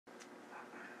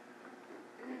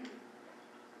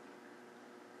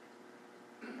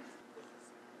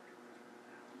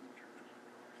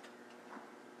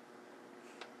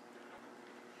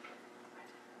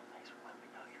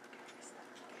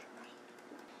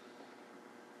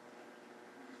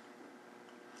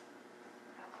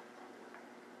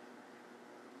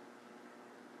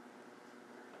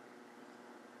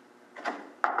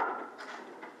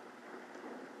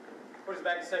is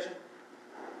back in session.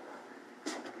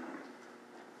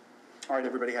 All right,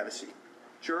 everybody have a seat.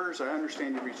 Jurors, I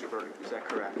understand you reached a verdict. Is that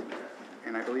correct?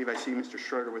 And I believe I see Mr.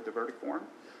 Schroeder with the verdict form.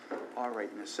 All right,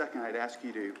 in a second, I'd ask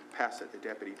you to pass it to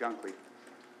Deputy Dunkley.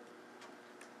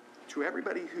 To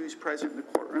everybody who's present in the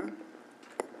courtroom,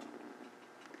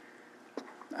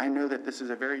 I know that this is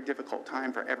a very difficult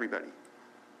time for everybody.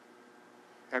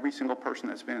 Every single person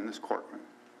that's been in this courtroom.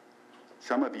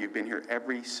 Some of you have been here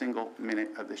every single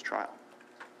minute of this trial.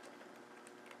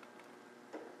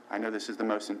 I know this is the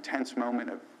most intense moment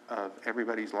of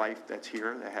everybody's life that's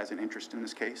here, that has an interest in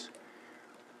this case.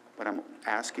 But I'm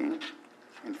asking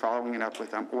and following it up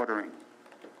with, I'm ordering.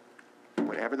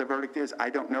 Whatever the verdict is, I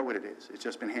don't know what it is. It's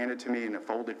just been handed to me in a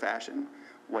folded fashion.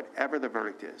 Whatever the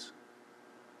verdict is,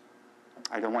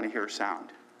 I don't want to hear a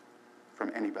sound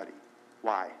from anybody.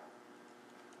 Why?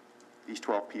 These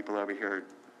 12 people over here are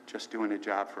just doing a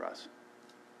job for us.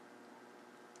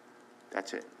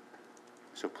 That's it.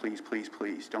 So please, please,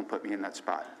 please, don't put me in that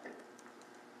spot.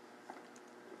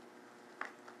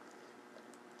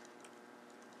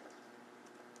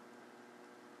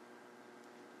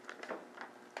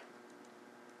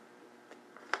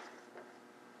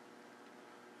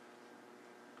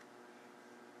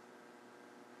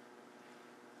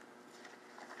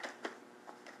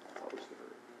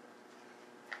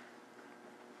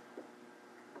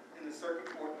 In the Circuit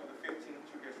Court of the 15th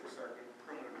Judicial Circuit,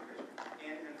 Criminal Division,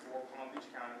 in and for Palm Beach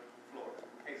County, Florida,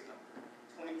 case number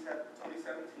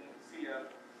 2017 CF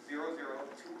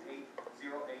 002808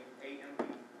 AMB,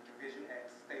 Division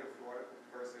X, State of Florida,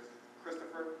 versus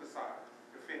Christopher Vasata,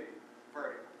 defendant.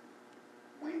 Verdict.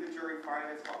 We, the jury, find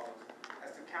as follows.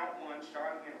 As to count one,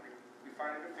 Sean Henry, we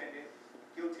find the defendant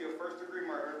guilty of first-degree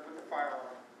murder with a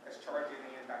firearm as charged in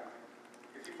the indictment.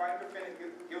 If you find the defendant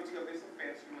guilty of this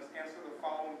offense, you must answer the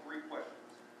following 3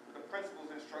 questions. The principal's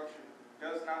instruction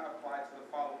does not apply to the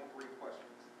following 3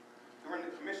 questions. During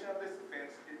the commission of this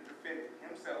offense, did the defendant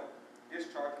himself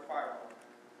discharge the firearm?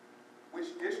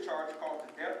 Which discharge caused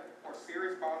the death or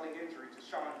serious bodily injury to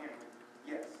Sean Henry?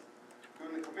 Yes.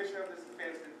 During the commission of this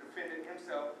offense, did the defendant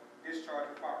himself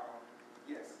discharge the firearm?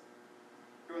 Yes.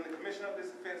 During the commission of this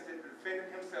offense, did the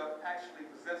defendant himself actually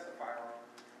possess a firearm?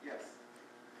 Yes.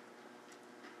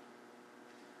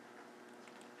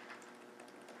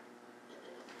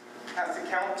 As to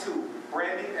count 2,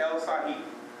 Brandy L. Saeed,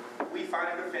 we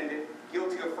find the defendant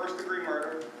guilty of first-degree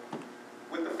murder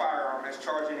with the firearm as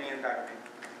charged in the indictment.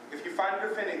 If you find the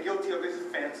defendant guilty of this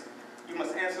offense, you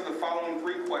must answer the following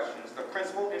 3 questions. The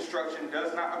principal instruction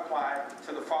does not apply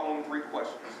to the following 3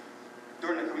 questions.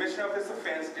 During the commission of this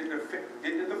offense, did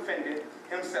the defendant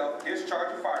himself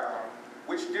discharge a firearm?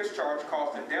 Which discharge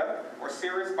caused the death or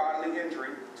serious bodily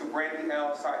injury to Brandy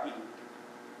L. Saeed?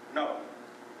 No.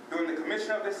 During the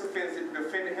commission of this offense, did the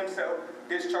defendant himself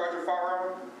discharge a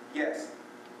firearm? Yes.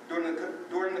 During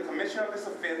the commission of this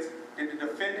offense, did the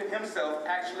defendant himself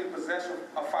actually possess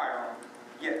a firearm?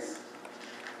 Yes.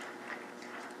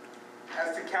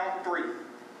 As to count 3,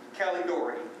 Kelly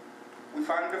Doherty, we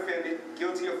find the defendant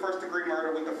guilty of first-degree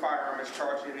murder with a firearm as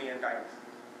charged in the indictment.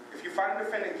 If you find the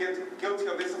defendant guilty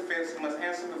of this offense, you must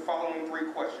answer the following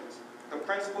 3 questions. The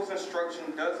principal's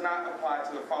instruction does not apply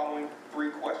to the following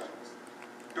 3 questions.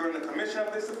 During the commission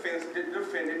of this offense, did the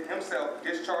defendant himself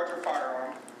discharge a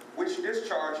firearm? Which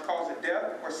discharge caused a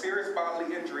death or serious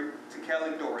bodily injury to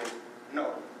Kelly Doherty?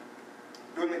 No.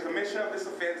 During the commission of this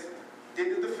offense,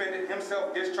 did the defendant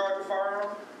himself discharge a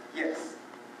firearm? Yes.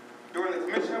 During the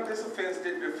commission of this offense,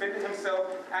 did the defendant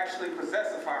himself actually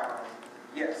possess a firearm?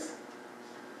 Yes.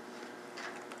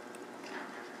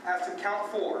 As to count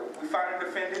 4, we find the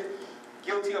defendant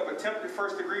guilty of attempted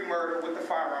first-degree murder with a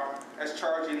firearm as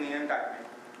charged in the indictment.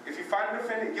 If you find the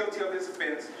defendant guilty of this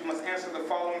offense, you must answer the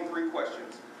following 3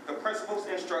 questions. The principal's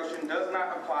instruction does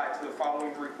not apply to the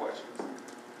following 3 questions.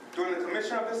 During the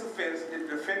commission of this offense, did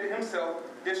the defendant himself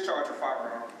discharge a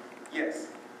firearm? Yes.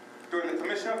 During the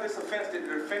commission of this offense, did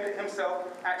the defendant himself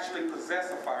actually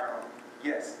possess a firearm?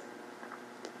 Yes.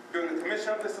 During the commission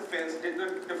of this offense, did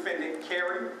the defendant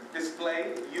carry,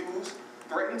 display, use,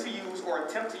 threaten to use, or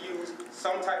attempt to use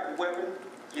some type of weapon?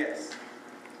 Yes.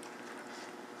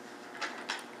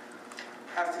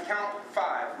 As to count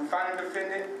 5, we find the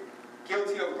defendant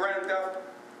guilty of grand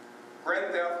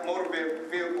theft motor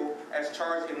vehicle as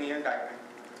charged in the indictment.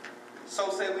 So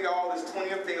say we all, this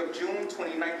 20th day of June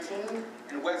 2019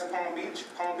 in West Palm Beach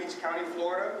County,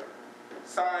 Florida.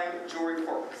 Signed, jury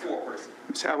foreperson.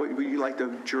 So how would you like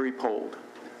the jury polled?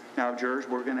 Now, jurors,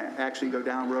 we're going to actually go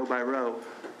down row by row.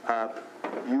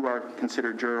 You are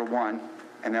considered juror 1,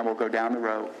 and then we'll go down the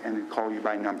row and call you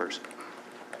by numbers.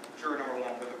 Juror number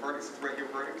 1, were the verdicts is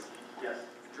regular verdicts? Yes.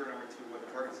 Juror number 2, were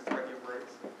the verdicts is regular verdicts?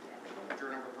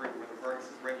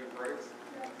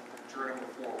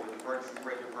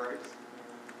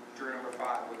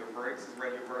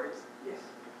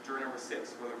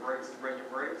 6, will the verdicts is read your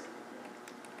verdicts?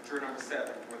 Juror number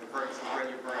 7, will the verdicts is read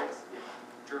your verdicts?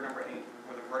 Juror number 8,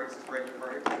 will the verdicts is read your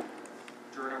verdicts?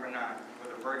 Juror number 9,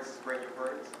 will the verdicts is read your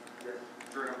verdicts? Yes.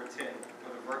 Juror number 10,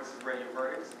 will the verdicts is read your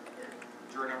verdicts? Yes.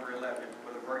 Juror number 11,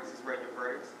 will the verdicts is read your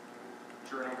verdicts?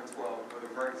 Juror number 12, will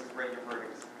the verdicts is read your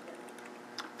verdicts?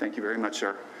 Thank you very much,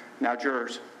 sir. Now,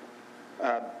 jurors,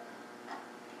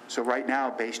 so right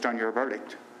now, based on your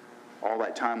verdict, all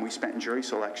that time we spent in jury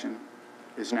selection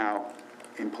is now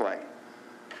in play.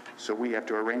 So we have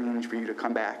to arrange for you to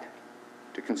come back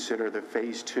to consider the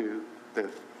phase 2, the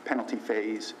penalty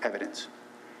phase evidence.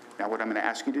 Now, what I'm going to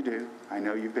ask you to do, I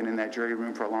know you've been in that jury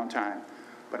room for a long time,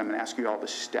 but I'm going to ask you all to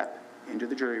step into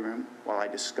the jury room while I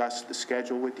discuss the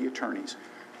schedule with the attorneys.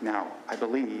 Now, I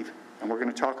believe, and we're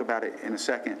going to talk about it in a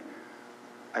second,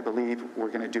 I believe we're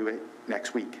going to do it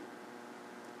next week.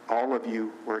 All of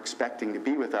you were expecting to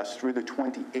be with us through the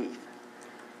 28th.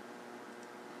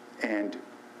 And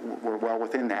we're well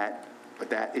within that, but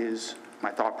that is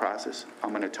my thought process. I'm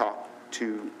going to talk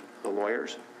to the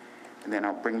lawyers, and then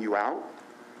I'll bring you out.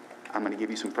 I'm going to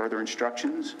give you some further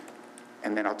instructions,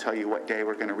 and then I'll tell you what day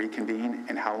we're going to reconvene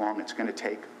and how long it's going to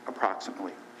take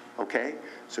approximately. Okay?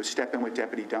 So step in with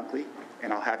Deputy Dunkley,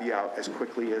 and I'll have you out as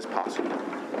quickly as possible.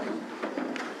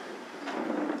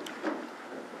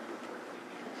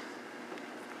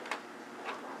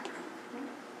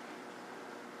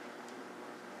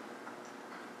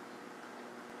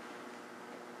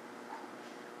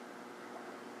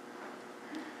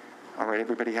 All right,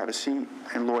 everybody have a seat.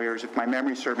 And lawyers, if my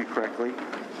memory serves me correctly,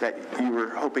 that you were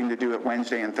hoping to do it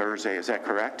Wednesday and Thursday, is that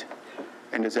correct?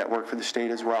 And does that work for the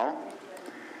state as well?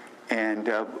 And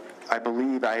I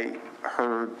believe I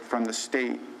heard from the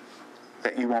state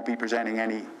that you won't be presenting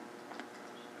any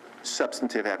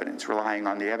substantive evidence, relying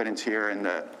on the evidence here and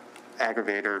the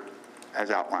aggravator as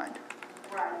outlined.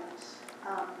 Right.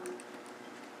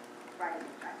 Right.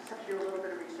 I just have to do a little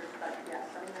bit of research, but yes,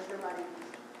 I mean, there's nobody.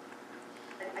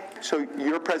 So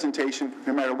your presentation,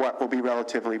 no matter what, will be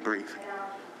relatively brief.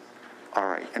 All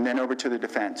right, and then over to the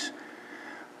defense.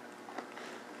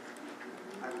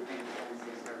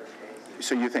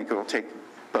 So you think it will take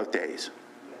both days?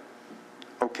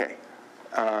 Okay.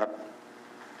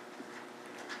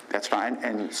 That's fine,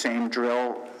 and same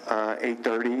drill,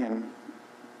 8:30, and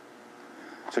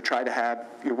so try to have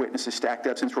your witnesses stacked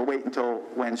up. Since we're waiting until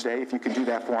Wednesday, if you can do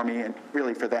that for me, and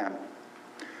really for them.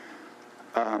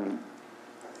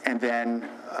 And then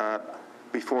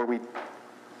before we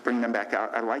bring them back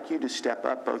out, I'd like you to step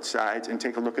up both sides and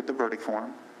take a look at the verdict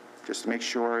form, just to make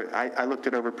sure, I looked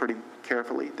it over pretty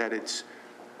carefully, that it's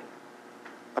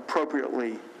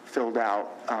appropriately filled out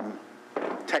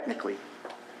technically.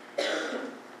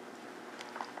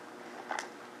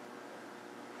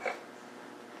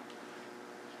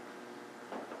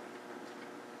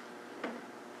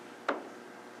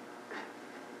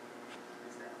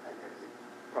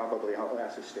 Probably, I'll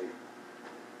ask the state,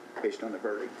 based on the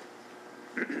verdict.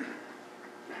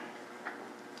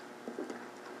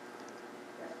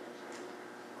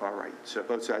 All right, so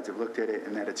both sides have looked at it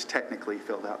and that it's technically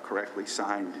filled out correctly,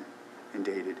 signed and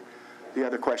dated. The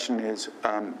other question is,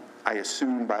 I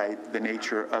assume by the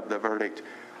nature of the verdict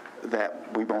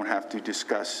that we won't have to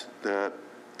discuss the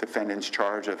defendant's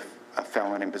charge of a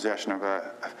felon in possession of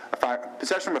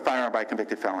possession of a firearm by a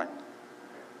convicted felon.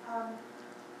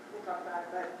 We'll talk about it,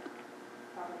 but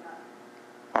probably not.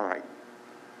 All right.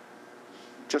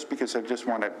 Just because I just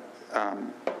want to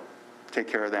take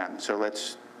care of them. So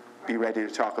let's be ready to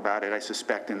talk about it. I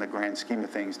suspect in the grand scheme of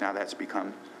things now that's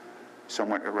become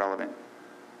somewhat irrelevant.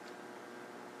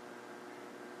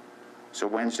 So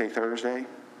Wednesday, Thursday.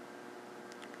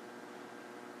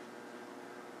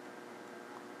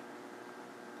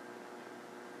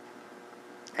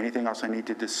 Anything else I need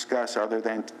to discuss other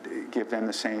than give them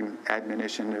the same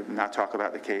admonition to not talk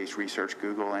about the case, research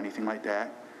Google, anything like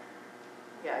that?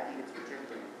 Yeah, I think it's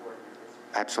particularly important.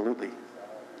 Absolutely.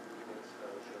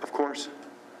 Of course.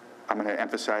 I'm going to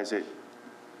emphasize it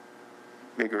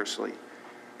vigorously.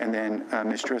 And then,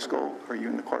 Ms. Driscoll, are you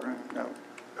in the courtroom? No.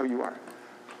 Oh, you are.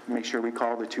 Make sure we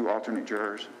call the 2 alternate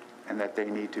jurors and that they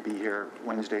need to be here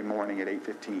Wednesday morning at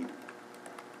 8:15.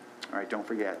 All right, don't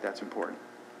forget, that's important.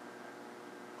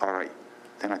 All right,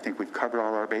 then I think we've covered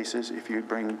all our bases. If you'd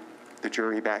bring the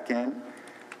jury back in,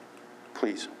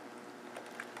 please.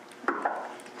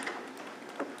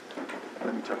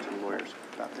 Let me talk to the lawyers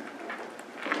about that.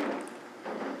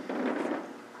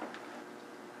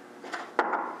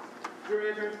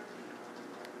 Jury adjourned.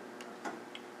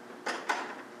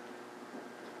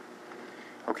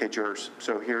 Okay, jurors,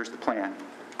 so here's the plan.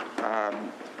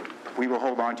 We will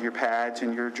hold on to your pads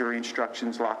and your jury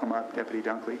instructions, lock them up, Deputy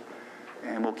Dunkley.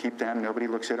 and we'll keep them. Nobody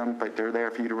looks at them, but they're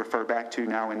there for you to refer back to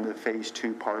now in the phase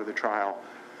 2 part of the trial,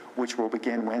 which will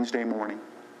begin Wednesday morning.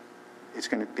 It's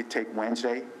going to take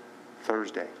Wednesday,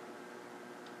 Thursday,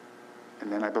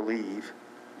 and then I believe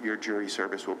your jury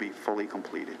service will be fully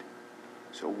completed.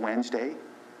 So Wednesday,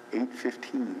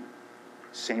 8:15,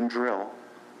 same drill.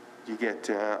 You get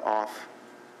off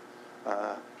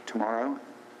tomorrow,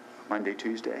 Monday,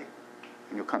 Tuesday,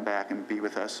 and you'll come back and be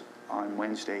with us on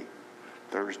Wednesday,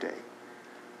 Thursday.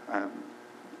 I'm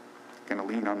going to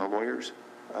lean on the lawyers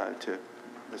to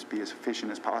let's be as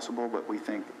efficient as possible, but we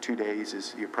think 2 days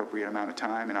is the appropriate amount of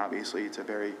time, and obviously it's a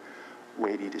very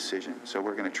weighty decision. So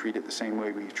we're going to treat it the same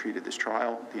way we treated this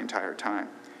trial the entire time.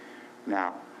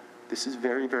 Now, this is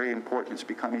very, very important. It's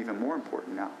become even more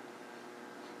important now.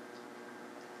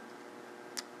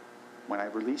 When I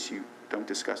release you, don't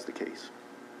discuss the case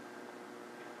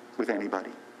with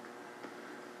anybody.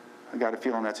 I got a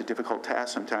feeling that's a difficult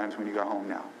task sometimes when you go home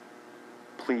now.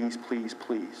 Please, please,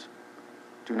 please,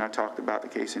 do not talk about the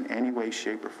case in any way,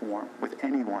 shape, or form with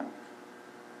anyone.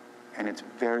 And it's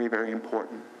very, very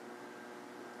important.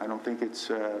 I don't think it's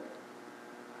a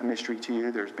mystery to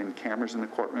you. There's been cameras in the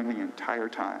courtroom the entire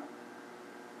time.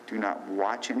 Do not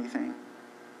watch anything.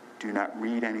 Do not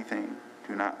read anything.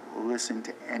 Do not listen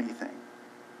to anything.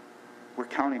 We're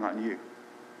counting on you.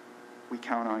 We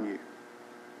count on you.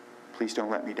 Please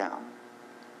don't let me down.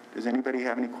 Does anybody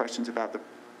have any questions about the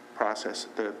process,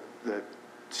 the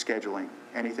scheduling,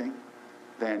 anything?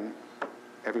 Then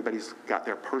everybody's got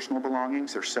their personal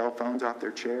belongings, their cell phones off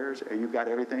their chairs. You've got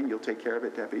everything. You'll take care of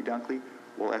it, Deputy Dunkley.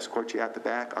 We'll escort you out the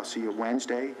back. I'll see you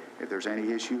Wednesday. If there's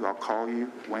any issue, I'll call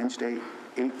you Wednesday,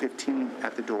 8:15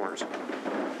 at the doors.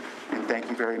 And thank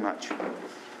you very much.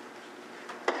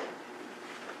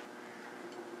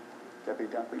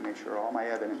 Deputy Dunkley, make sure all my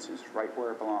evidence is right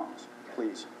where it belongs,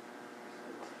 please.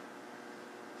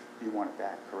 You want it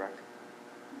back, correct?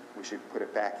 We should put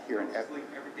it back here.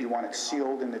 You want it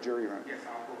sealed in the jury room? Yes,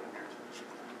 I'll go in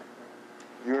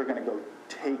there. You're going to go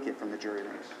take it from the jury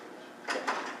room. Okay.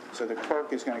 So the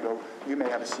clerk is going to go, you may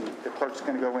have a seat. The clerk's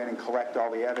going to go in and collect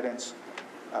all the evidence.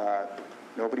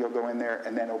 Nobody will go in there,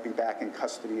 and then it'll be back in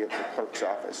custody of the clerk's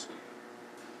office.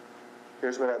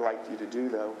 Here's what I'd like you to do,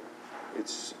 though.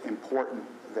 It's important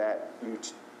that you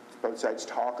both sides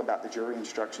talk about the jury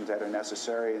instructions that are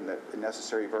necessary and the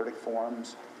necessary verdict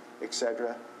forms,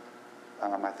 etc.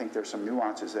 I think there's some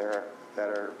nuances there that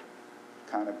are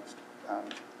kind of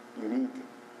unique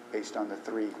based on the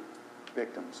 3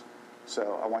 victims.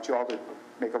 So I want you all to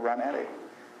make a run at it,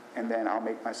 and then I'll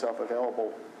make myself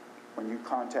available when you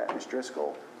contact Ms.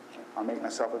 Driscoll. I'll make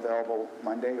myself available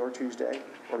Monday or Tuesday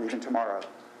or even tomorrow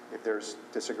if there's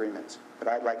disagreements. But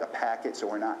I'd like a packet so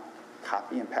we're not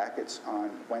copying packets on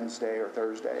Wednesday or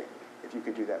Thursday, if you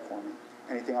could do that for me.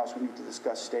 Anything else we need to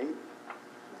discuss? State?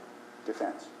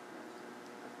 Defense?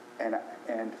 And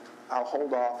I'll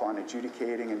hold off on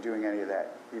adjudicating and doing any of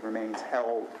that. He remains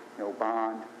held, no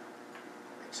bond,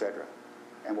 etc.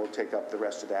 And we'll take up the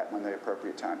rest of that when the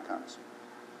appropriate time comes.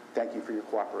 Thank you for your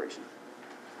cooperation.